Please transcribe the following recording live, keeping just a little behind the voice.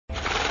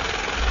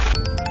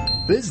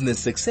Business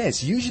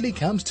success usually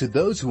comes to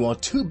those who are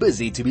too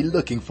busy to be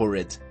looking for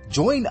it.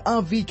 Join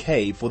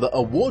RVK for the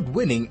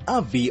award-winning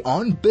RV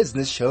on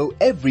Business show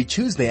every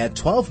Tuesday at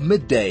 12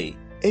 midday.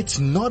 It's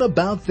not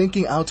about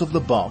thinking out of the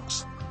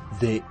box.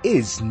 There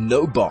is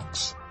no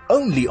box.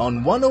 Only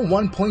on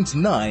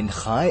 101.9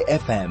 High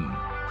FM.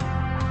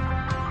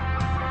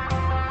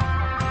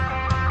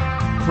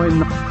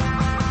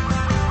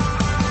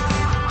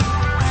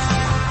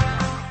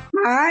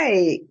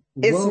 Hi,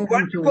 it's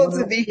wonderful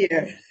to be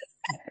here.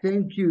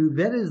 Thank you.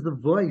 That is the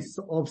voice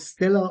of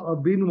Stella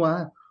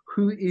Obinwa,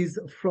 who is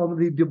from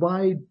the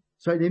Dubai,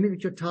 sorry, let me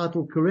get your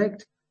title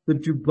correct, the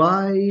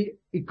Dubai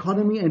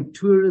Economy and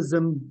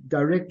Tourism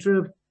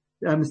Director.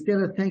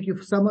 Stella, thank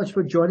you so much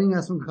for joining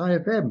us on High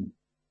FM.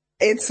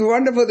 It's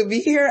wonderful to be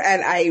here,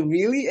 and I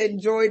really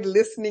enjoyed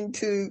listening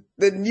to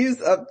the news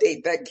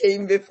update that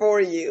came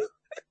before you.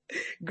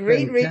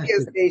 Great Fantastic. Radio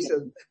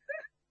station.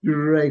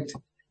 Great.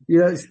 You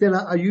know,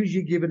 Stella, I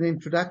usually give an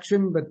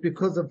introduction, but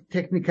because of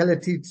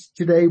technicalities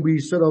today, we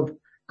sort of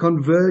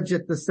converge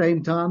at the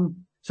same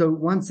time. So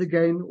once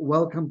again,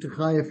 welcome to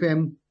High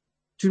FM.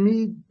 To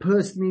me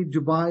personally,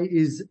 Dubai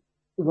is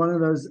one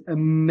of those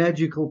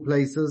magical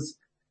places.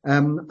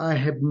 I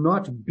have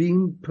not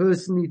been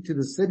personally to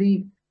the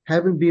city,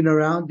 haven't been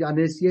around.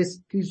 Unless, yes,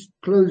 please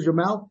close your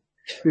mouth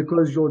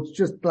because you're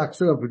just like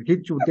sort of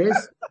hit your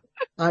desk.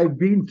 I've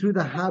been through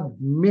the hub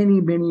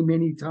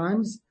many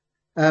times.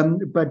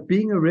 But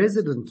being a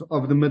resident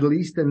of the Middle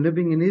East and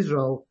living in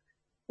Israel,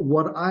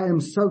 what I am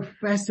so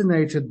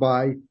fascinated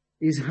by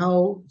is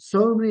how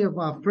so many of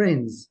our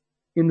friends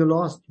in the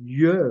last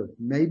year,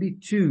 maybe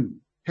two,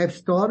 have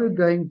started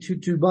going to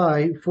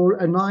Dubai for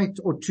a night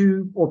or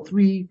two or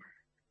three.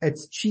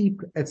 It's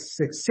cheap, it's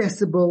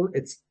accessible,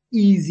 it's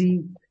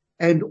easy.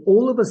 And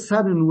all of a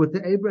sudden with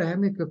the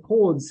Abrahamic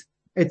Accords,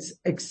 it's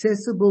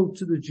accessible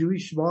to the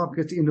Jewish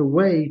market in a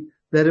way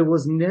that it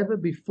was never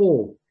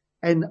before.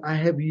 And I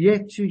have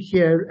yet to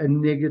hear a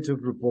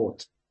negative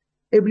report.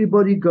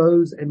 Everybody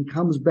goes and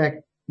comes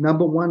back,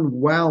 number one,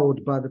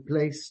 wowed by the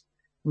place.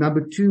 Number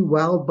two,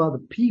 wowed by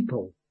the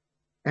people.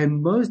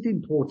 And most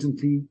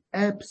importantly,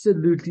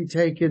 absolutely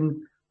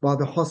taken by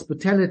the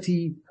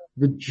hospitality,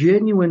 the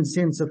genuine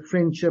sense of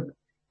friendship,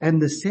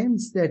 and the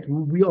sense that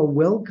we are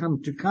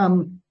welcome to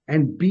come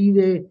and be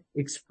there,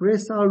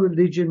 express our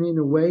religion in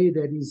a way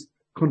that is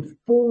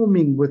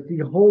conforming with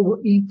the whole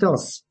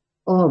ethos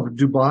of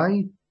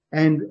Dubai.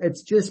 And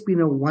it's just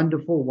been a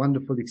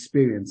wonderful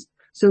experience.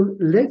 So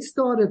let's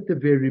start at the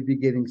very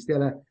beginning,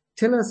 Stella.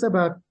 Tell us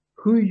about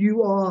who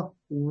you are,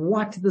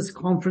 what this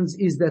conference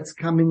is that's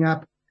coming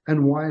up,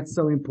 and why it's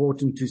so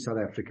important to South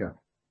Africa.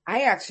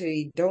 I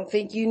actually don't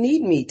think you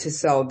need me to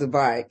sell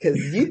Dubai because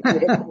you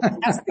did a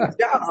fantastic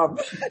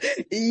job.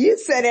 You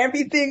said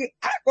everything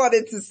I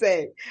wanted to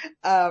say.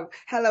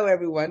 Hello,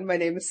 everyone. My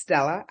name is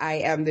Stella. I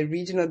am the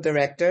Regional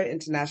Director,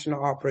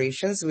 International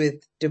Operations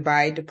with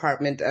Dubai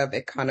Department of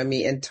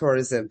Economy and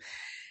Tourism.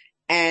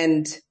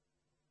 And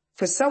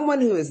for someone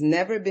who has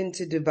never been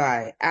to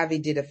Dubai, Avi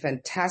did a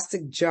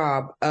fantastic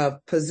job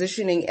of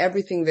positioning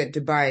everything that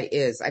Dubai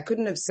is. I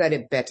couldn't have said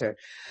it better.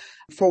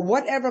 For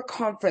whatever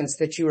conference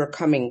that you are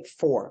coming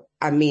for,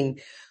 I mean,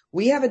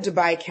 we have a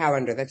Dubai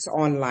calendar that's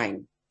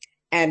online.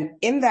 And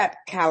in that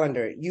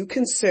calendar, you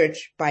can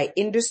search by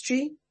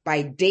industry,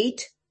 by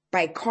date,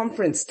 by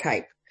conference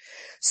type.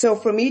 So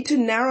for me to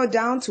narrow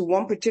down to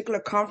one particular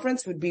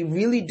conference would be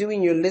really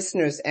doing your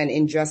listeners an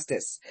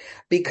injustice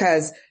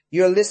because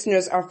your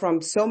listeners are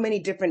from so many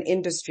different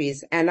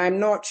industries and I'm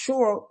not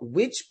sure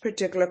which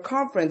particular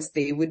conference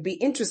they would be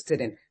interested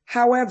in.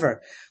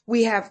 However,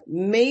 we have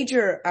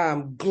major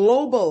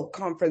global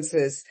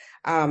conferences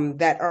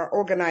that are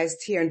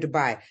organized here in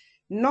Dubai,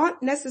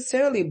 not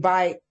necessarily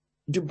by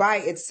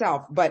Dubai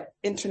itself, but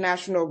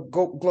international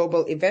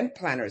global event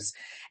planners.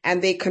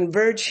 And they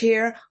converge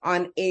here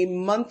on a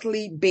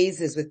monthly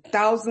basis with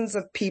thousands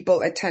of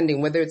people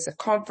attending, whether it's a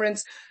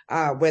conference,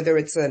 whether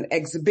it's an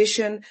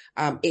exhibition,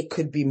 it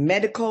could be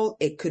medical,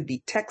 it could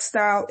be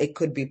textile, it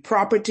could be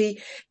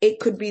property, it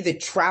could be the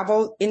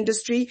travel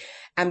industry.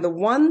 And the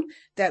one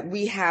that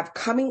we have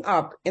coming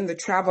up in the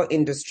travel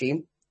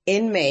industry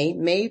in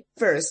May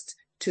 1st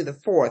to the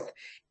 4th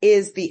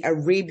is the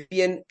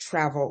Arabian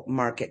travel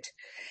market.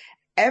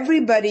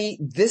 Everybody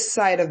this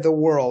side of the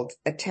world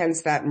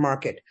attends that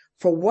market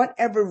for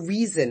whatever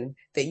reason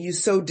that you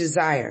so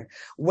desire,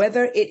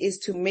 whether it is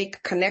to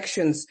make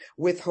connections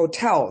with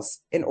hotels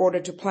in order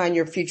to plan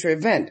your future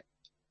event,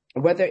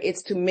 whether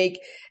it's to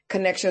make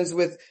connections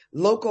with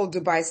local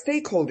Dubai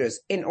stakeholders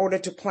in order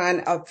to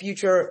plan a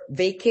future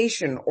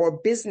vacation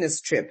or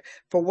business trip.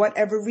 For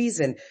whatever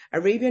reason,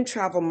 Arabian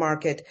travel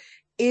market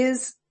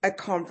is a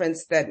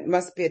conference that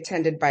must be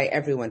attended by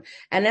everyone.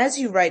 And as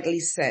you rightly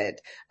said,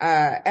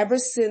 ever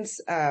since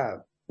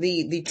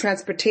the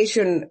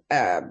transportation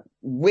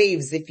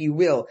waves, if you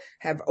will,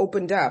 have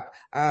opened up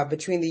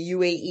between the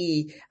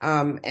UAE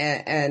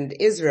and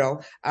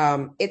Israel,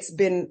 it's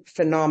been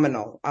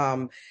phenomenal.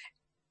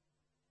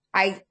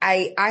 I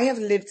have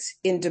lived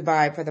in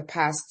Dubai for the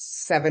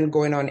past 7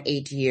 going on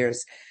 8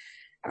 years.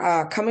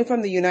 Coming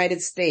from the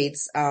United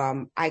States,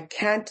 I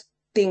can't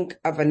think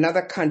of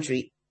another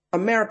country,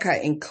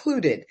 America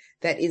included,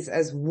 that is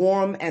as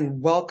warm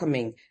and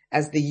welcoming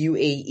as the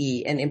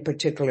UAE, and in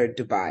particular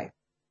Dubai.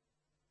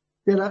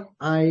 Stella,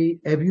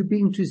 have you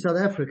been to South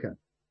Africa?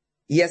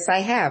 Yes, I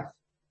have.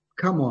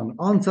 Come on,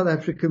 aren't South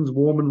Africans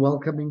warm and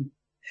welcoming?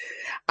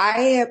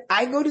 I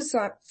go to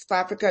South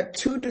Africa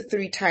 2 to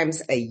 3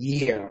 times a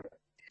year.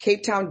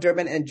 Cape Town,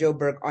 Durban, and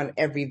Joburg on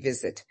every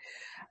visit.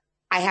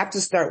 I have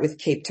to start with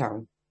Cape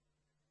Town.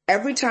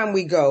 Every time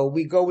we go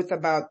with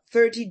about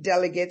 30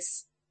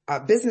 delegates,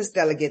 business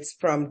delegates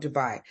from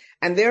Dubai.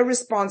 And their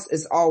response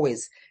is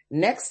always,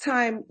 next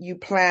time you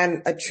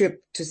plan a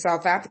trip to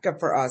South Africa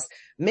for us,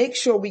 make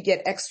sure we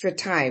get extra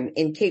time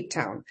in Cape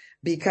Town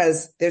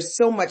because there's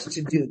so much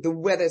to do. The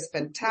weather's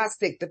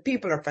fantastic. The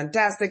people are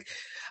fantastic.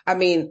 I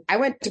mean, I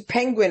went to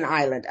Penguin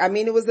Island. I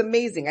mean, it was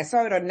amazing. I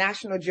saw it on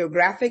National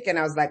Geographic and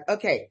I was like,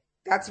 okay,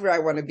 that's where I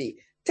want to be.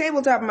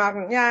 Tabletop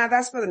Mountain, yeah,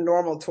 that's for the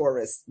normal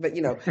tourists, but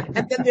and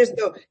then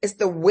it's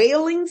the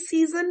whaling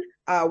season,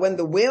 when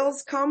the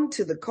whales come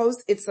to the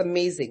coast, it's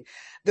amazing.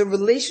 The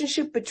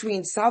relationship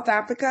between South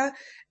Africa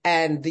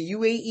and the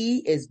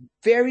UAE is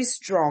very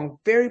strong,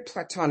 very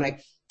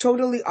platonic,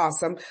 totally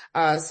awesome.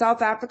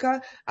 South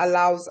Africa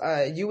allows,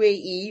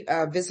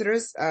 UAE,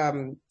 visitors,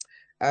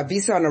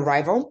 visa on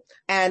arrival.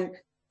 And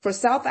for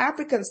South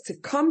Africans to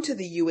come to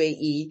the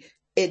UAE,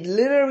 it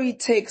literally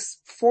takes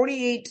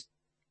 48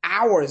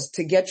 hours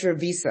to get your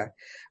visa.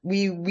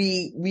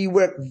 We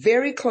work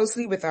very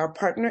closely with our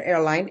partner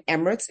airline,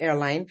 Emirates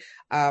Airline,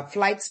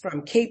 flights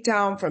from Cape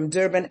Town, from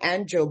Durban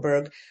and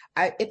Joburg.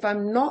 If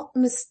I'm not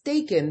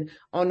mistaken,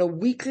 on a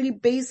weekly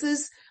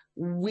basis,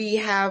 we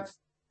have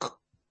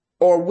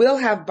or will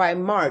have by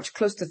March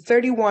close to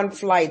 31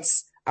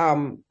 flights,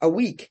 a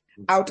week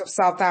out of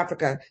South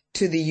Africa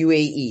to the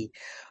UAE.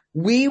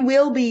 We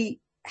will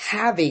be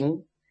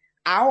having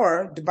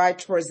our Dubai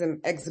Tourism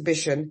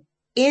exhibition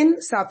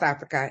in South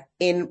Africa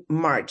in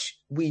March.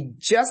 We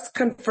just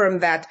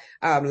confirmed that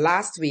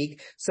last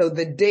week. So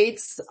the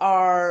dates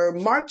are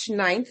March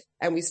 9th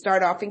and we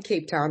start off in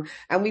Cape Town,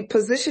 and we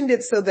positioned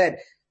it so that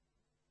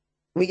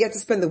we get to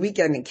spend the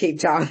weekend in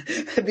Cape Town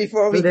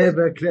before we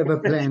clever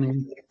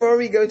planning. Before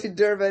we go to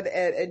Durban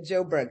and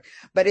Joburg.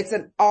 But it's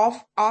an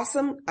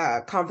awesome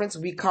conference.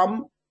 We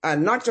come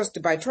not just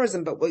Dubai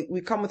Tourism, but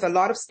we come with a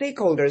lot of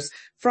stakeholders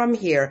from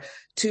here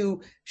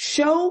to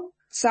show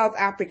South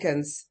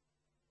Africans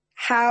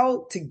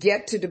how to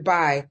get to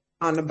Dubai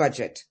on a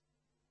budget.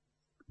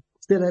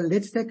 Stella,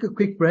 let's take a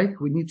quick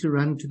break. We need to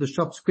run to the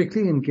shops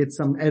quickly and get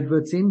some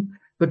adverts in.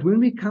 But when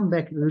we come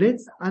back,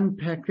 let's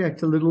unpack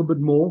that a little bit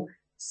more,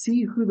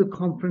 see who the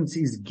conference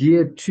is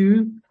geared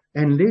to,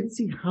 and let's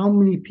see how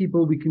many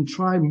people we can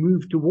try and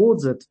move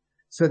towards it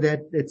so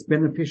that it's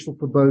beneficial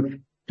for both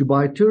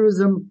Dubai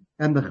Tourism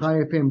and the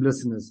Chai FM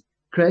listeners.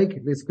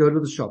 Craig, let's go to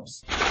the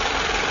shops.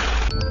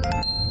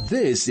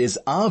 This is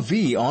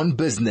RV on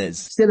Business.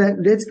 Stella,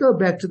 let's go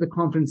back to the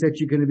conference that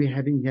you're going to be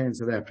having here in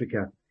South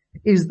Africa.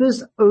 Is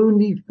this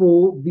only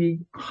for the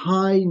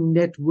high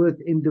net worth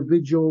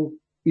individual?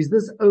 Is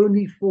this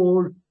only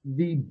for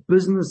the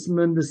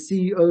businessman, the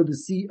CEO, the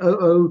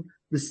COO,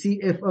 the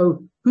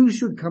CFO? Who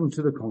should come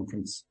to the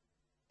conference?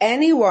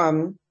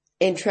 Anyone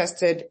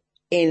interested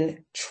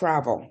in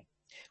travel.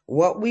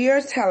 What we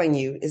are telling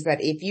you is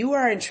that if you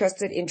are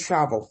interested in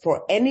travel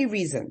for any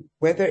reason,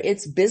 whether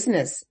it's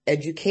business,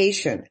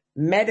 education,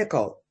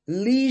 medical,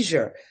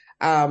 leisure,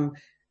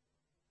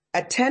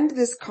 attend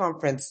this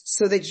conference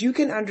so that you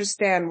can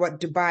understand what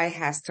Dubai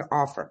has to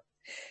offer.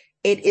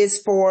 It is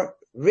for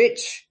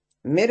rich,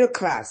 middle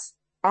class,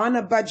 on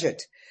a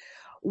budget.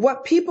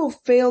 What people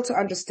fail to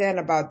understand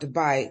about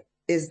Dubai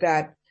is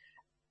that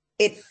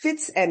it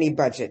fits any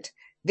budget.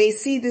 They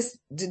see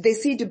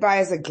Dubai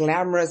as a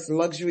glamorous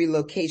luxury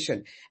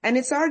location. And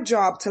it's our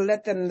job to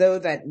let them know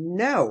that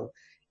no,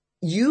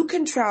 you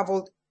can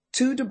travel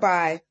to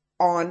Dubai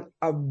on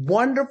a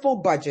wonderful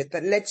budget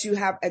that lets you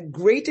have a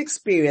great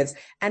experience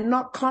and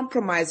not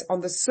compromise on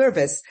the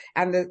service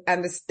and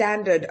the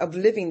standard of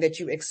living that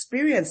you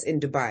experience in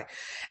Dubai.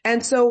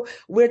 And so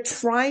we're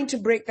trying to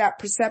break that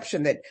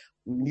perception that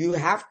you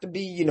have to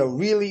be,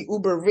 really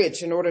uber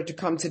rich in order to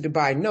come to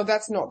Dubai. No,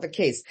 that's not the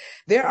case.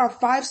 There are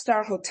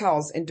 5-star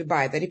hotels in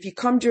Dubai that if you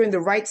come during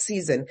the right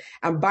season,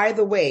 and by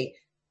the way,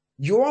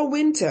 your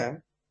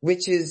winter,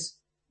 which is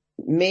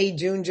May,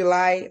 June,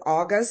 July,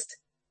 August,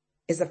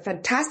 is a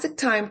fantastic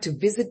time to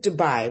visit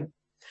Dubai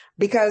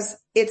because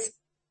it's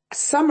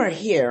summer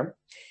here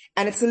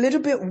and it's a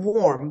little bit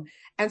warm.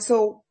 And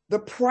so the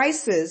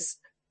prices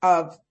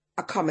of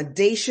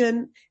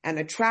accommodation and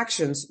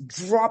attractions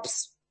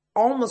drops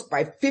almost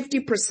by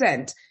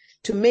 50%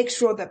 to make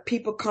sure that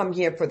people come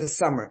here for the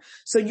summer.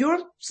 So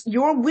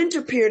your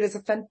winter period is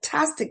a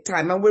fantastic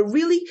time. And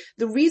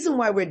the reason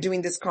why we're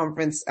doing this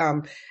conference,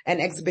 and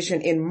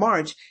exhibition in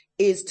March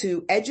is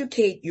to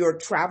educate your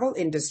travel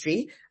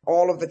industry,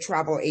 all of the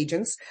travel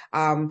agents,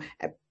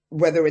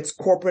 whether it's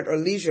corporate or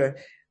leisure.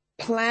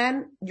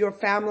 Plan your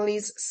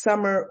family's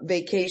summer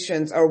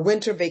vacations or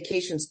winter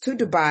vacations to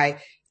Dubai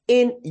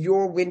in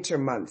your winter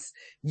months.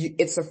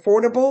 It's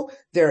affordable.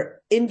 There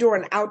are indoor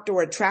and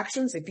outdoor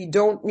attractions. If you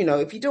don't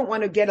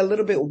want to get a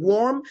little bit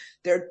warm,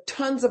 there are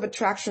tons of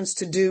attractions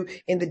to do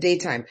in the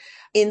daytime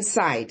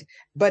inside.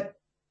 But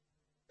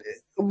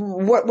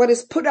what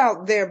is put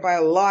out there by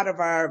a lot of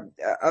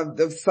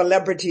the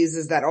celebrities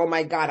is that, oh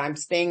my God, I'm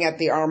staying at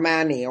the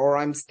Armani or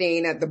I'm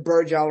staying at the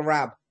Burj Al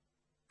Arab.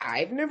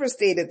 I've never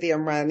stayed at the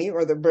Armani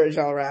or the Burj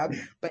Al Arab,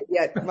 but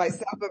yet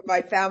myself and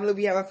my family,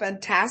 we have a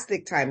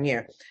fantastic time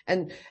here.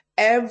 And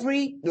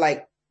every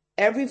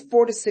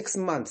 4 to 6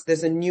 months,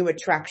 there's a new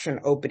attraction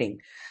opening.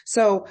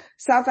 So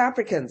South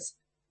Africans,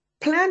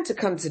 plan to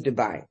come to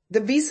Dubai. The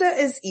visa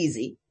is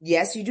easy.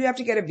 Yes, you do have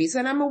to get a visa.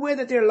 And I'm aware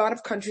that there are a lot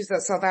of countries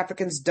that South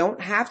Africans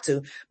don't have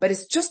to, but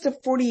it's just a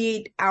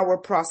 48-hour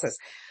process.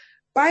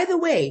 By the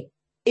way,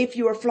 if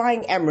you are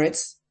flying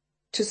Emirates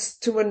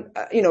to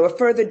a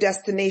further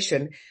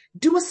destination,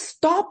 do a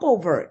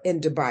stopover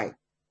in Dubai,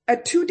 a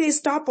 2-day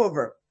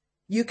stopover.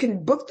 You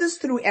can book this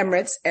through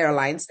Emirates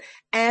Airlines,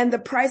 and the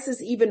price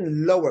is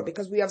even lower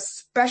because we have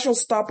special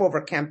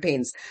stopover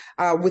campaigns.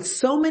 With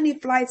so many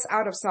flights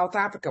out of South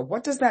Africa,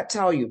 what does that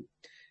tell you?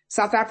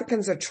 South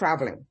Africans are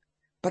traveling,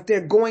 but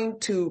they're going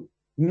to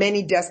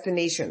many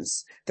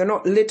destinations. They're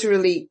not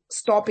literally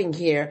stopping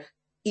here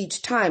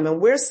each time.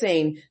 And we're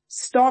saying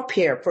stop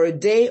here for a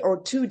day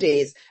or 2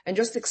 days and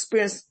just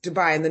experience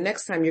Dubai. And the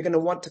next time you're going to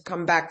want to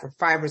come back for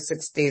 5 or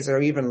 6 days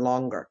or even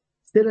longer.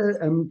 Stella,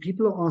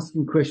 people are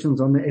asking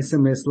questions on the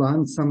SMS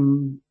line,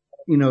 some,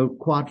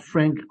 quite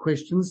frank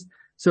questions.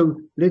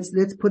 So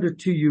let's put it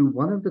to you.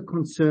 One of the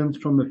concerns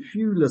from a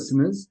few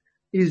listeners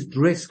is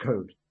dress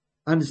code.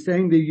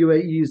 Understanding the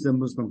UAE is a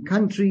Muslim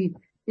country,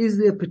 is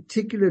there a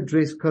particular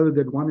dress code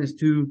that one has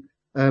to,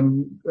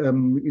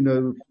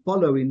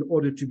 follow in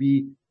order to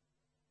be,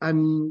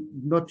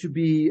 not to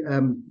be,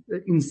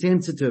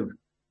 insensitive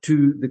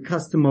to the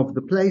custom of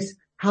the place?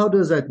 How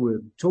does that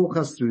work? Talk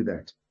us through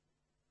that.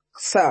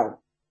 So,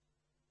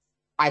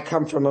 I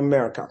come from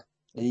America.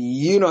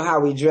 You know how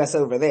we dress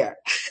over there.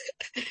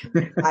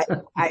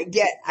 I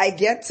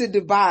get to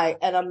Dubai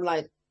and I'm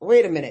like,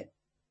 wait a minute.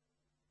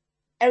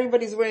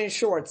 Everybody's wearing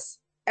shorts.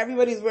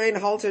 Everybody's wearing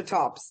halter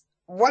tops.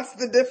 What's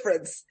the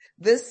difference?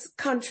 This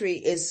country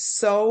is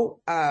so,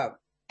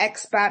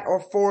 expat or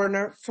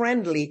foreigner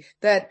friendly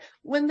that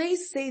when they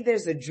say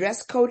there's a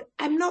dress code,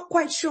 I'm not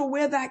quite sure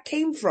where that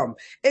came from.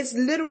 It's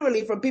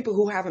literally from people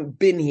who haven't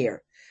been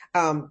here.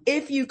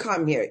 If you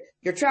come here,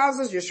 your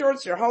trousers, your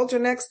shorts, your halter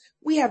necks,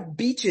 we have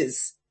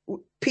beaches.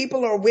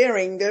 People are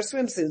wearing their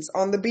swimsuits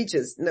on the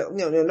beaches.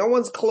 No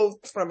one's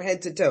clothed from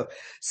head to toe.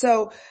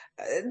 So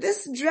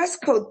this dress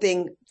code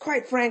thing,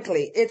 quite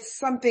frankly, it's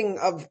something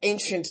of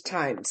ancient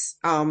times,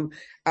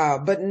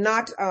 but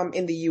not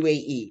in the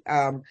UAE.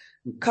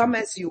 Come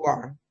as you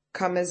are.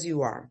 Come as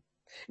you are.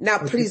 Now,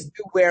 please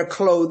do wear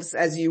clothes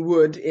as you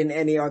would in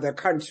any other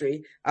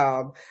country.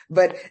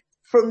 But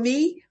for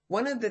me,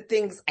 one of the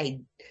things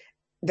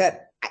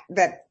that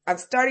I'm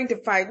starting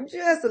to find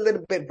just a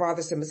little bit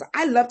bothersome is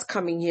I loved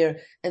coming here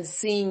and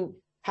seeing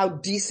how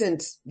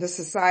decent the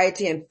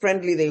society and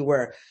friendly they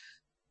were.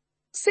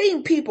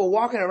 Seeing people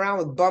walking around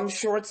with bum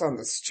shorts on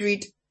the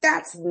street,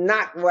 that's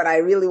not what I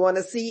really want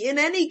to see in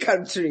any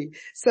country.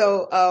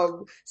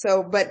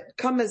 But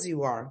come as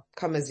you are.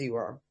 Come as you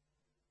are.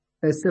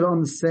 Still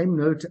on the same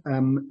note,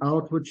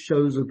 outward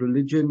shows of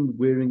religion,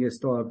 wearing a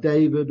Star of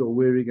David or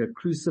wearing a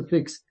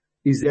crucifix,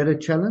 is that a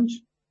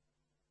challenge?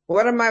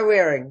 What am I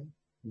wearing?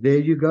 There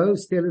you go.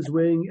 Stella's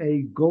wearing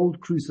a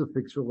gold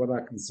crucifix from what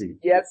I can see.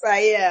 Yes, I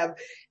am.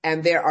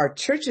 And there are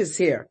churches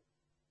here.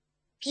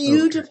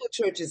 Beautiful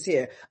churches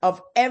here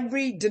of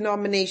every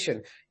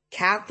denomination.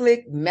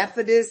 Catholic,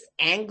 Methodist,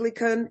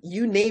 Anglican,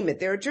 you name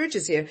it. There are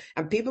churches here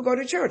and people go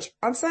to church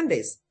on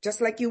Sundays, just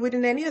like you would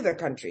in any other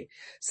country.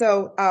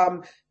 So,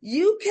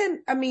 you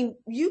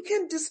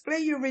can display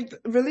your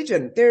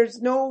religion.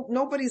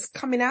 Nobody's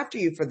coming after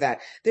you for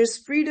that. There's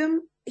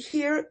freedom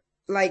here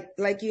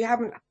like you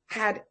haven't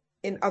had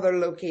in other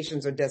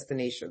locations or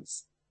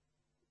destinations.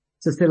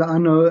 So Stella, I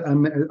know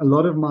a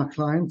lot of my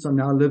clients are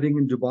now living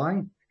in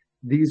Dubai.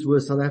 These were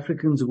South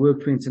Africans who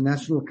worked for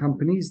international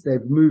companies.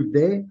 They've moved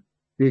there.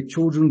 Their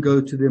children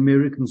go to the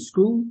American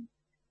school.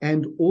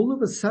 And all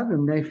of a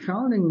sudden they're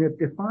finding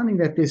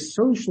that their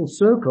social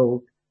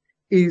circle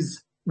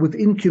is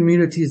within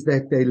communities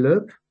that they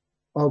live,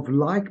 of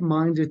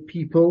like-minded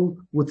people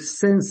with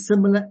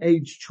similar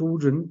age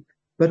children.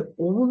 But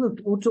all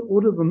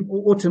of them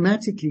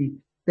automatically,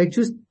 they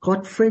just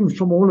got friends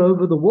from all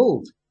over the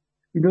world.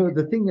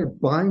 The thing that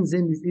binds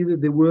them is either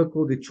their work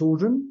or their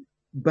children.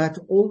 But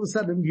all of a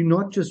sudden, you're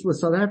not just with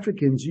South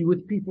Africans, you're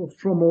with people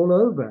from all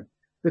over.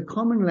 The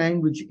common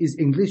language is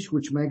English,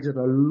 which makes it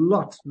a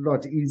lot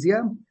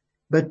easier.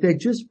 But they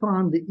just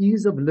find the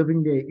ease of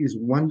living there is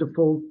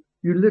wonderful.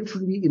 You're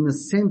literally in the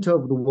center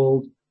of the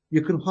world.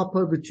 You can hop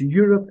over to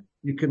Europe.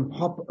 You can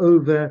hop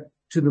over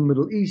to the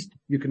Middle East.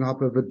 You can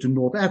hop over to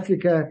North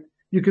Africa.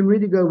 You can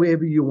really go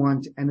wherever you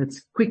want, and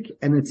it's quick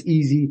and it's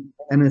easy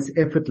and it's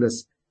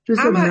effortless.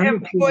 I'm going to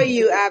employ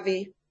you,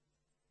 Avi.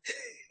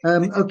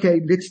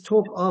 Okay, let's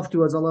talk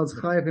afterwards. Otherwise,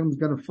 Chaim is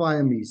going to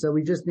fire me. So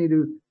we just need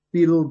to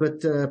be a little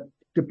bit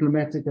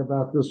diplomatic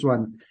about this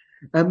one.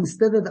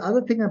 Stella, the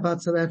other thing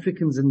about South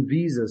Africans and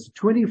visas,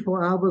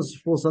 24 hours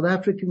for South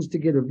Africans to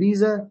get a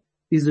visa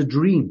is a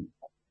dream.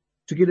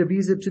 To get a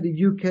visa to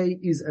the UK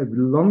is a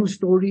long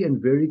story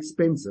and very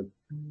expensive.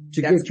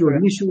 To get your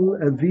initial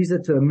visa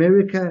to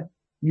America,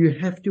 you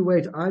have to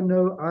wait. I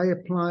know I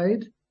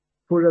applied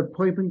for an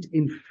appointment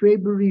in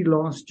February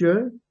last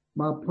year.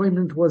 My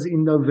appointment was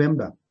in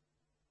November.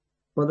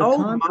 By the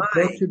time I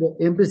got to the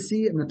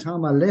embassy and the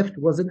time I left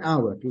was an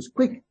hour. It was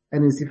quick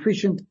and it's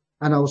efficient,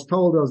 and I was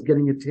told I was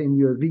getting a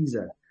 10-year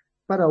visa.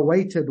 But I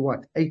waited,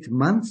 8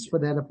 months for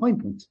that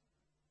appointment.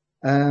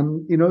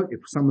 If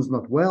someone's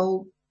not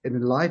well, and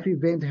a life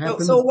event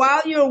happens. So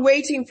while you're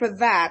waiting for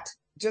that,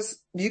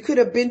 you could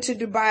have been to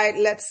Dubai,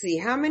 let's see,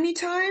 how many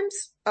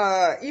times?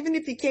 Even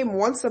if you came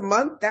once a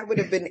month, that would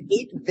have been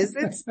 8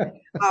 visits.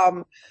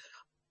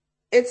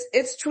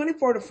 It's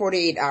 24 to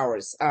 48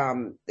 hours,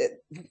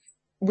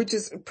 which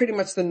is pretty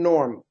much the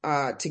norm,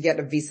 to get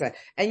a visa.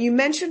 And you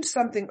mentioned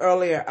something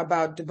earlier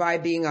about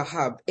Dubai being a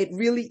hub. It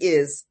really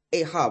is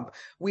a hub.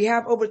 We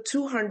have over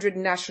 200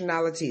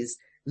 nationalities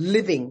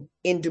living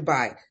in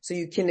Dubai. So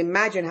you can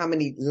imagine how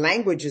many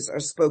languages are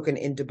spoken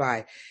in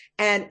Dubai.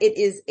 And it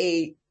is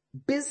a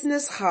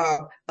business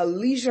hub, a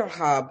leisure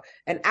hub,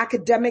 an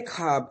academic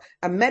hub,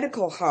 a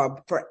medical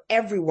hub for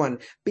everyone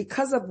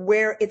because of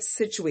where it's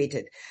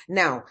situated.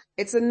 Now,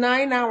 it's a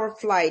 9-hour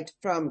flight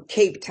from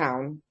Cape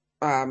Town,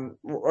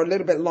 or a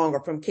little bit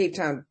longer from Cape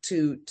Town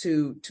to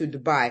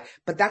Dubai,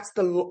 but that's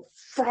the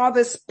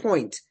farthest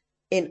point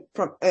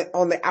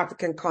on the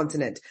African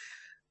continent.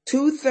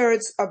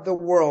 2/3 of the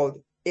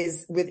world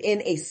is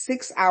within a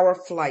 6-hour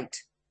flight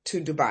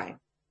to Dubai.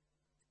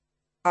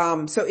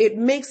 So it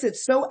makes it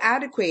so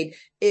adequate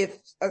if,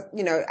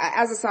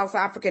 as a South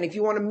African, if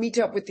you want to meet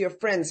up with your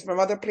friends from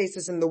other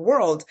places in the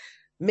world,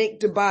 make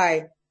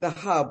Dubai the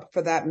hub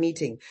for that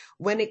meeting.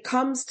 When it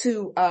comes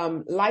to,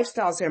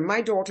 lifestyles here,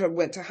 my daughter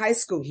went to high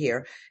school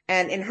here,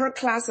 and in her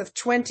class of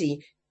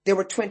 20, there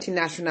were 20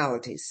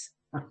 nationalities.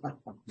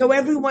 So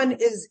everyone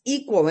is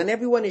equal and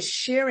everyone is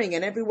sharing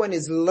and everyone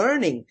is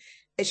learning.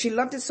 And she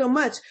loved it so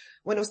much.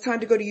 When it was time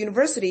to go to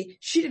university,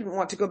 she didn't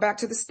want to go back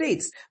to the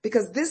States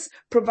because this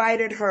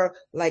provided her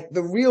like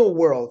the real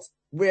world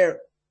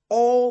where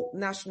all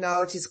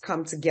nationalities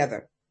come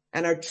together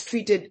and are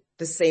treated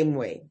the same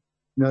way.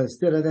 No,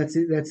 Stella,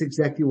 that's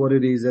exactly what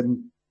it is.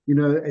 And,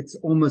 it's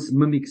almost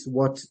mimics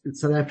what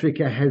South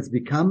Africa has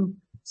become.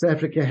 South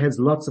Africa has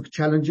lots of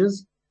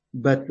challenges,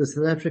 but the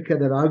South Africa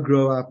that I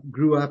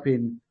grew up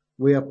in,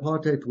 where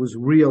apartheid was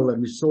real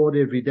and we saw it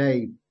every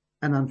day.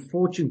 And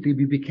unfortunately,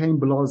 we became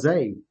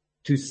blasé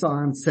to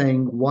signs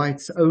saying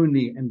whites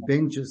only and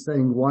benches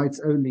saying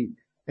whites only,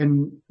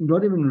 and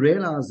not even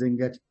realizing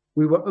that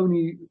we were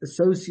only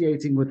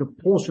associating with a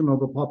portion of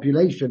the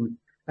population,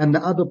 and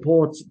the other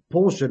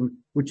portion,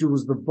 which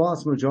was the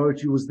vast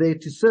majority, was there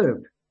to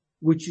serve,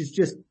 which is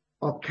just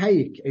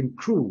archaic and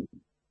cruel.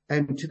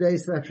 And today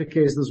South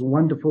Africa is this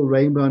wonderful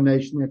rainbow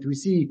nation that we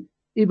see,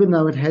 even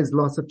though it has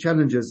lots of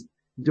challenges.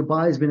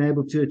 Dubai has been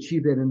able to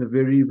achieve that in a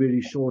very,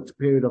 very short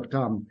period of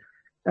time.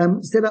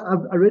 Stella,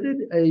 I read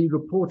a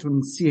report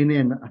on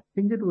CNN, I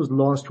think it was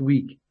last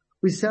week,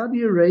 where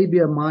Saudi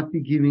Arabia might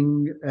be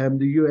giving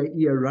the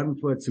UAE a run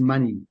for its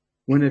money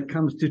when it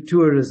comes to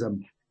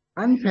tourism.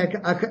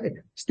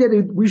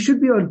 Stella, we should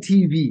be on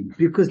TV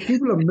because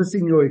people are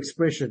missing your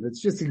expression.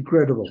 It's just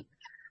incredible.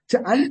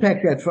 To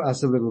unpack that for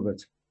us a little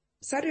bit.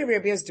 Saudi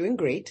Arabia is doing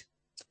great,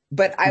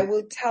 but I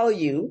will tell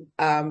you,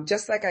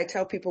 just like I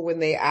tell people when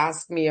they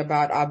ask me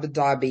about Abu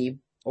Dhabi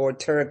or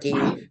Turkey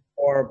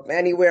or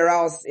anywhere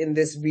else in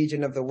this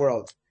region of the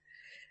world,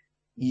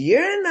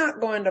 you're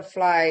not going to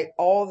fly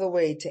all the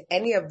way to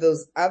any of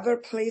those other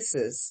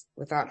places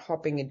without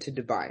hopping into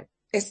Dubai.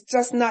 It's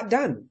just not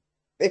done.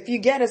 If you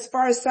get as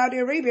far as Saudi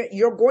Arabia,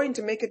 you're going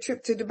to make a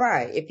trip to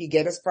Dubai. If you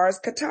get as far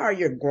as Qatar,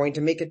 you're going to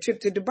make a trip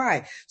to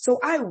Dubai. So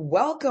I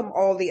welcome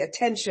all the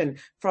attention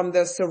from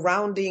the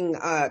surrounding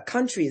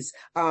countries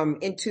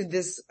into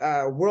this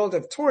world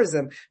of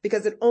tourism,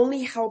 because it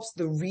only helps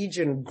the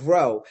region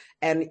grow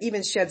and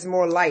even sheds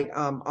more light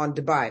on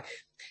Dubai.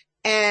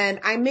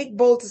 And I make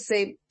bold to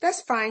say,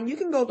 that's fine. You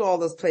can go to all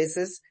those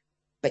places,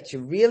 but you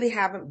really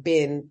haven't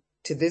been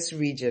to this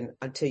region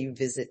until you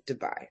visit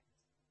Dubai.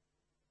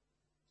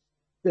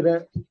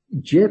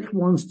 Jeff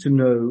wants to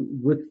know,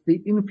 with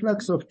the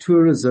influx of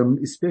tourism,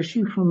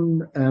 especially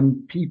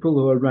from people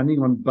who are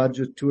running on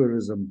budget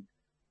tourism,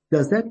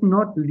 does that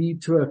not lead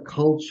to a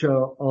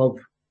culture of,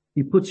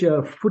 he puts here,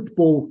 a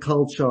football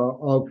culture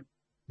of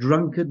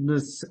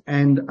drunkenness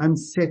and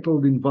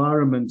unsettled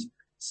environment,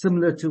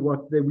 similar to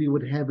what we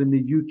would have in the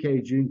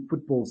UK during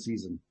football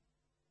season?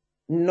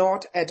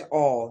 Not at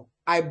all.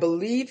 I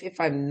believe, if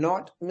I'm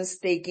not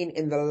mistaken,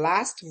 in the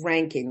last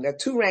ranking, there are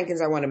 2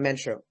 rankings I want to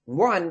mention.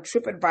 One,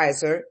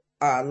 TripAdvisor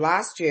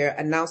last year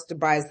announced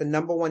Dubai as the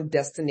 #1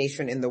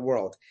 destination in the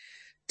world.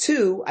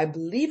 2, I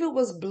believe it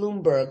was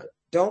Bloomberg,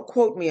 don't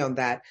quote me on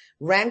that,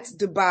 ranked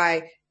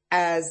Dubai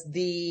as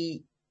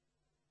the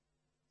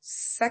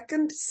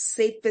second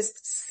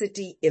safest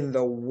city in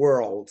the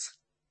world.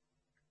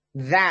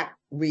 That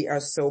we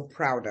are so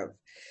proud of.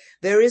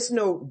 There is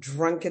no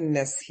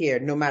drunkenness here,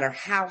 no matter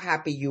how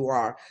happy you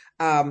are.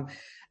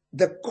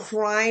 The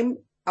crime,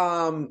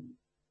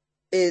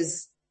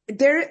 is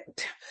there,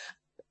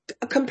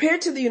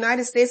 compared to the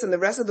United States and the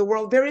rest of the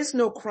world, there is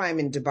no crime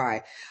in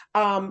Dubai.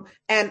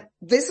 And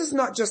this is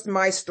not just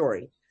my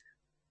story.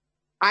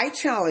 I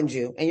challenge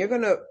you, and you're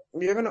gonna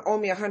owe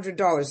me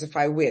 $100 if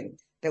I win,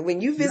 that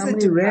when you visit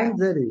Dubai, Dubai,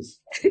 that is.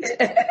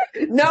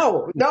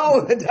 no,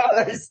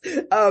 dollars.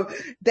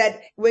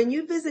 That when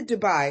you visit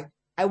Dubai,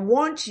 I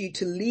want you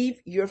to leave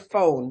your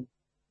phone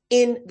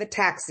in the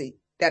taxi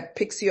that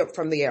picks you up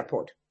from the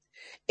airport.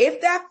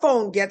 If that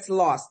phone gets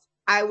lost,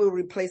 I will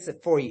replace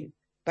it for you,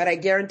 but I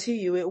guarantee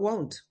you it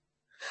won't.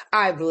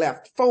 I've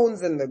left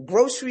phones in the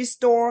grocery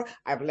store.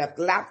 I've left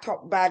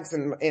laptop bags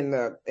in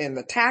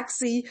the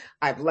taxi.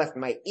 I've left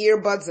my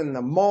earbuds in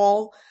the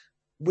mall.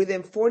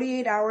 Within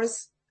 48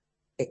 hours,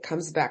 it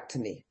comes back to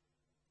me.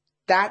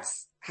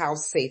 That's how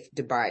safe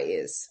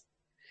Dubai is.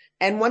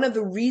 And one of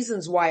the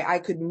reasons why I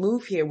could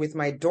move here with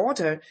my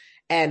daughter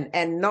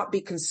and not be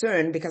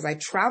concerned, because I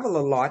travel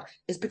a lot,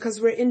 is because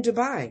we're in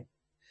Dubai.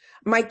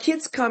 My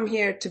kids come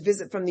here to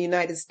visit from the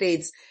United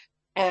States,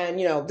 and,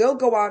 they'll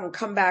go out and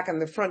come back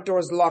and the front door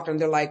is locked, and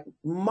they're like,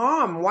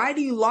 Mom, why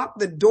do you lock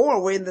the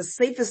door? We're in the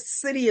safest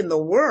city in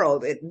the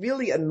world. It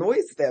really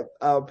annoys them.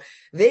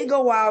 They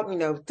go out,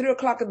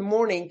 3:00 in the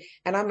morning,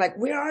 and I'm like,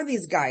 where are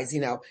these guys,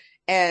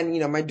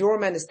 And, my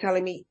doorman is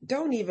telling me,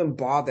 don't even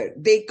bother.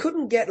 They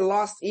couldn't get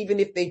lost even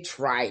if they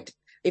tried.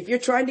 If you're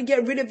trying to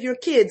get rid of your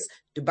kids,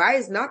 Dubai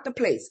is not the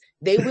place.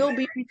 They will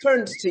be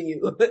returned to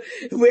you.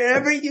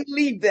 Wherever you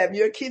leave them,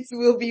 your kids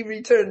will be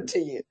returned to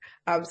you.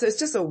 So it's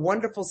just a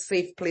wonderful,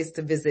 safe place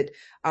to visit.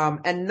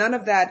 And none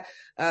of that,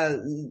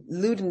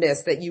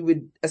 lewdness that you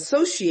would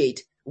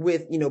associate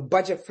with,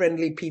 budget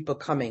friendly people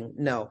coming.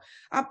 No.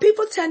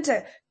 People tend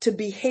to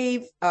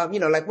behave,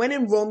 like when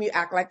in Rome, you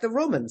act like the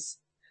Romans.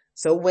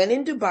 So when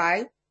in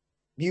Dubai,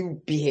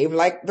 you behave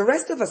like the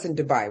rest of us in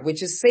Dubai,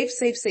 which is safe,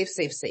 safe, safe,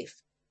 safe, safe.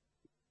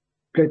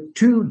 Okay,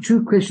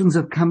 two questions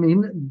have come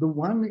in. The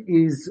one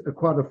is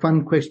quite a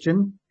fun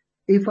question.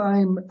 If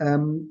I'm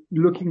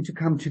looking to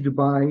come to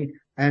Dubai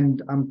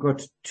and I've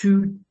got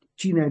two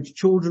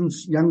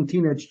young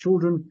teenage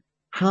children,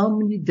 how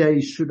many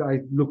days should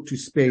I look to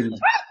spend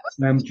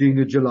during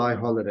the July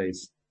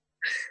holidays?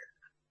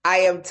 I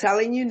am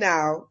telling you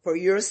now, for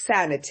your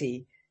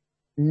sanity,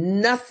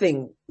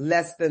 nothing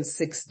less than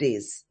 6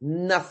 days.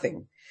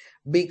 Nothing.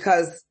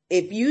 Because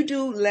if you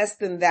do less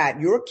than that,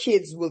 your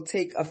kids will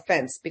take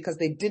offense because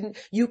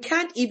you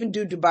can't even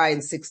do Dubai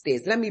in 6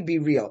 days. Let me be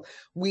real.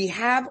 We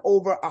have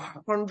over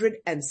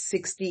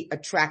 160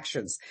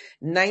 attractions.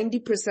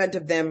 90%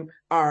 of them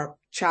are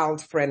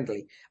child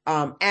friendly,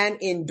 and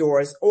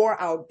indoors or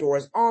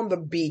outdoors, on the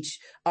beach,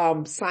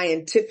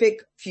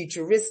 scientific,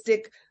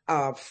 futuristic,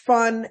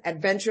 fun,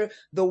 adventure.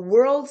 The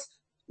world's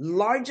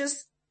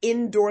largest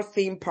indoor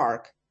theme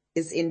park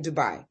is in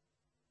Dubai.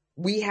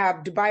 We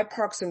have Dubai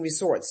Parks and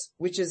Resorts,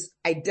 which is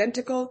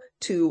identical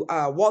to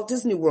Walt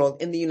Disney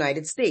World in the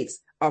United States,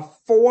 a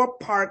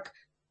 4-park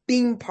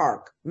theme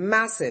park,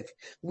 massive.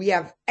 We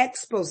have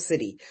Expo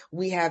City.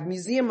 We have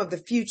Museum of the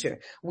Future.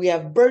 We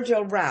have Burj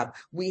Al Arab.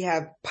 We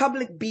have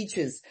public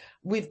beaches.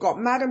 We've got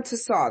Madame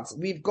Tussauds.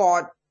 We've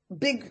got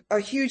a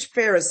huge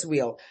Ferris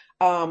wheel.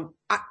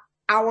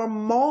 Our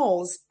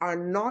malls are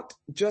not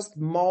just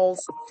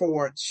malls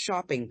for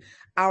shopping.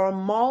 Our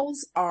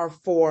malls are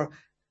for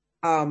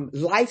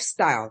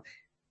lifestyle.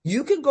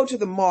 You can go to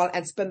the mall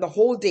and spend the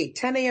whole day,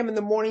 10 a.m. in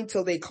the morning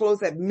till they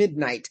close at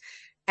midnight,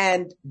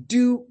 and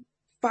do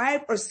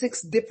 5 or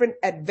 6 different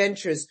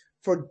adventures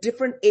for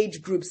different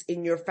age groups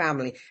in your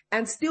family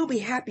and still be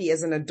happy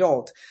as an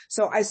adult.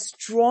 So I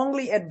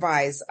strongly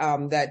advise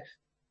that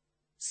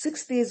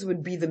 6 days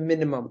would be the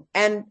minimum,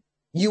 and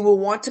you will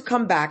want to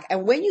come back.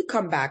 And when you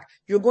come back,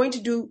 you're going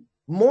to do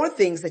more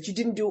things that you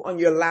didn't do on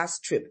your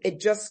last trip. It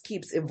just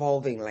keeps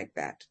evolving like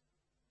that.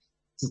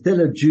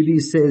 Stella, Julie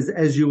says,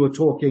 as you were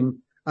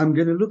talking, I'm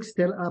going to look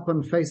Stella up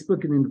on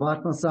Facebook and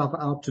invite myself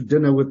out to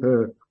dinner with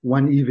her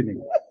one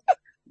evening.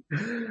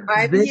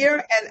 I'm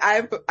here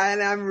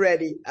and I'm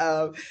ready.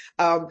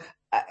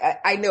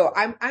 I know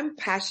I'm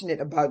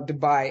passionate about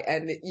Dubai,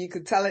 and you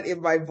could tell it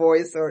in my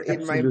voice or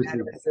in my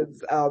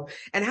mannerisms.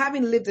 And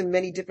having lived in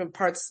many different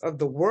parts of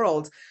the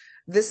world,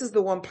 this is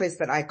the one place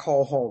that I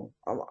call home.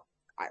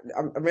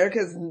 America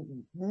is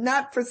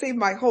not per se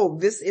my home.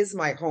 This is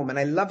my home, and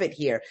I love it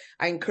here.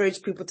 I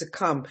encourage people to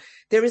come.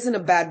 There isn't a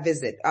bad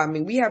visit. I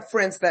mean, we have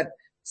friends that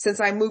since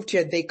I moved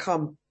here, they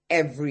come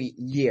every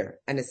year,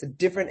 and it's a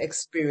different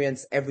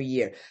experience every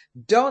year.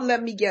 Don't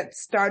let me get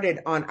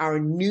started on our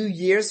New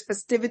Year's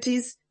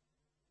festivities.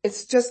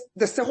 It's just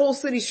the whole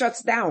city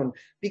shuts down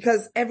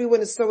because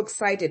everyone is so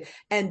excited,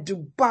 and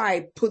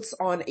Dubai puts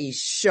on a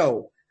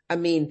show. I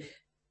mean,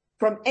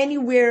 from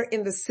anywhere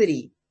in the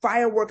city,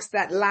 fireworks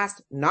that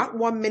last not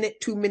 1 minute,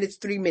 2 minutes,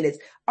 3 minutes,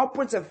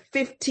 upwards of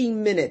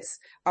 15 minutes.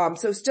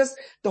 So it's just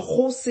the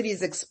whole city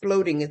is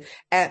exploding.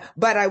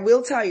 But I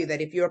will tell you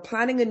that if you're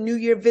planning a New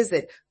Year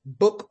visit,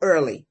 book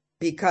early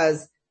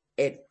because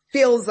it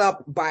fills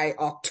up by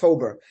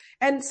October.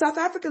 And South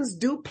Africans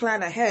do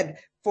plan ahead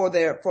for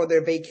their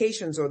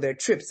vacations or their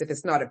trips if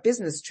it's not a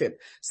business trip.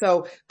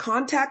 So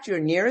contact your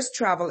nearest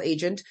travel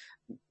agent.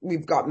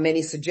 We've got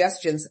many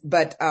suggestions,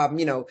 but,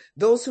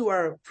 those who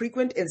are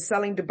frequent in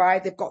selling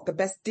Dubai, they've got the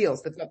best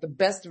deals. They've got the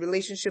best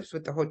relationships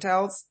with the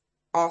hotels.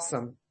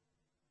 Awesome.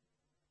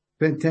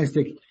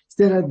 Fantastic.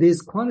 Stella,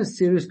 there's quite a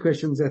serious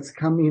question that's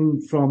come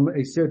in from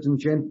a certain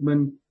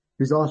gentleman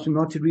who's asked me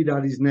not to read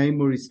out his name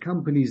or his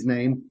company's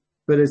name,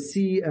 but a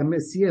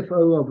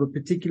CFO of a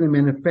particular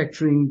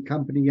manufacturing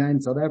company here in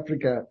South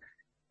Africa.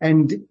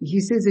 And he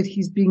says that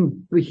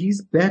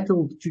he's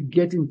battled to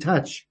get in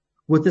touch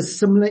with a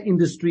similar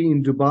industry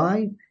in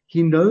Dubai.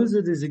 He knows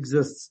that it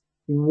exists.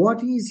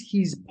 What is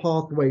his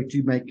pathway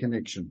to make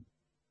connection?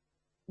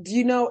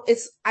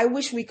 I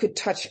wish we could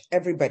touch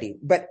everybody,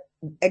 but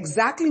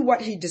exactly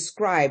what he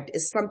described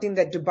is something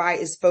that Dubai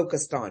is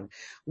focused on.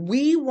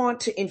 We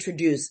want to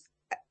introduce,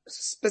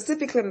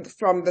 specifically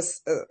from the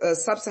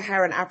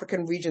sub-Saharan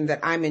African region that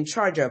I'm in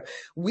charge of,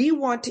 we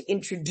want to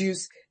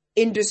introduce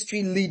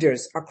industry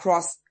leaders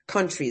across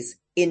countries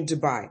in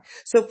Dubai.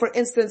 So for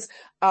instance,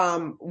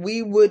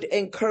 we would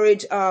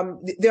encourage,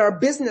 there are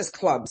business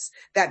clubs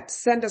that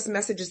send us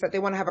messages that they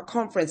want to have a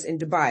conference in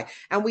Dubai.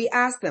 And we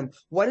ask them,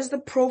 what is the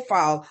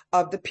profile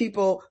of the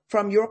people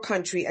from your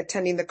country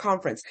attending the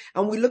conference?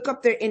 And we look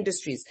up their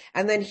industries.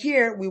 And then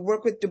here we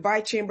work with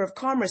Dubai Chamber of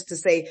Commerce to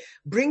say,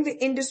 bring the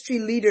industry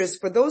leaders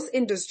for those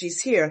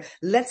industries here.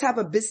 Let's have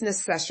a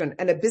business session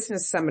and a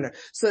business seminar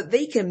so that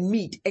they can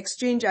meet,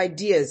 exchange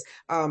ideas,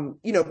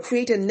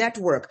 create a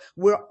network.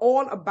 We're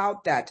all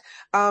about that.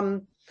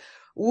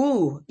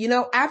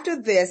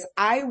 After this,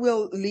 I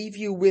will leave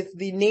you with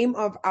the name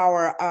of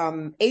our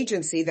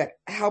agency that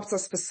helps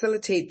us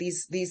facilitate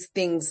these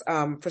things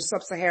for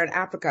sub-Saharan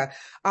Africa.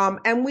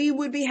 And we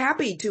would be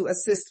happy to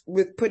assist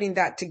with putting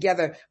that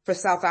together for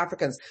South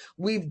Africans.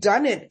 We've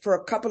done it for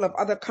a couple of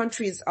other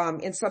countries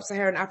in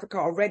sub-Saharan Africa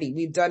already.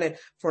 We've done it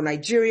for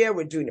Nigeria,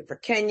 we're doing it for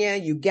Kenya,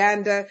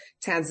 Uganda,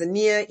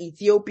 Tanzania,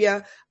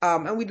 Ethiopia,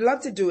 and we'd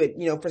love to do it,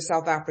 for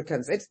South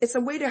Africans. It's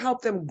a way to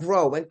help them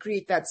grow and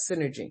create that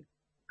synergy.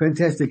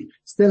 Fantastic.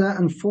 Stella,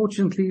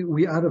 unfortunately,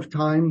 we're out of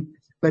time,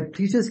 but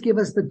please just give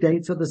us the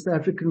dates of the South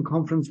African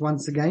conference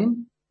once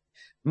again.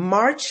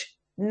 March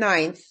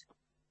 9th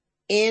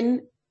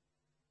in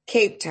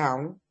Cape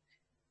Town,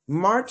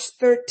 March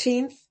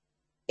 13th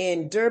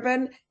in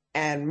Durban,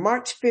 and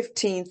March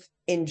 15th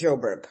in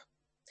Joburg.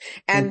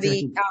 And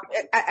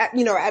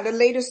at a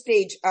later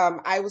stage,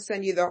 I will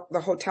send you the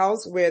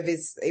hotels where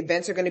these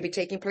events are going to be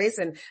taking place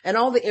and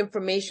all the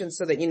information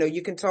so that,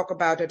 you can talk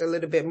about it a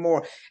little bit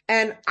more.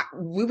 And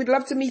we would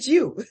love to meet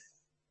you.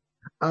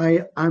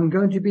 I'm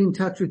going to be in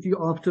touch with you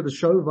after the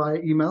show via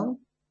email.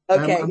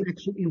 Okay. I'm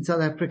actually in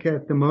South Africa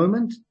at the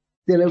moment.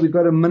 Stella, we've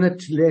got a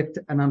minute left,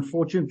 and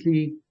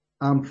unfortunately,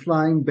 I'm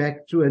flying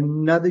back to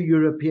another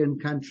European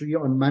country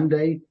on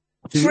Monday.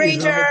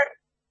 Traitor!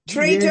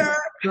 Yes,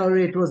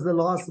 sorry, it was the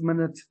last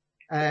minute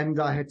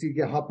and I had to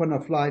hop on a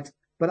flight,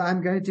 but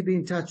I'm going to be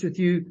in touch with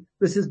you.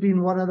 This has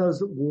been one of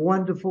those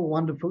wonderful,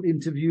 wonderful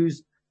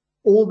interviews.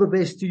 All the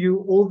best to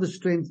you, all the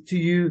strength to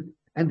you,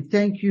 and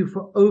thank you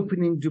for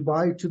opening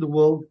Dubai to the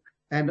world,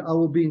 and I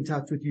will be in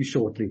touch with you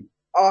shortly.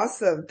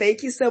 Awesome.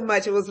 Thank you so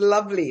much. It was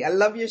lovely. I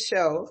love your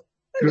show.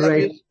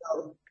 Great.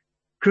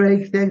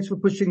 Craig, thanks for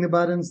pushing the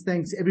buttons.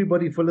 Thanks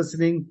everybody for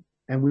listening,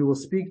 and we will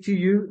speak to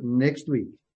you next week.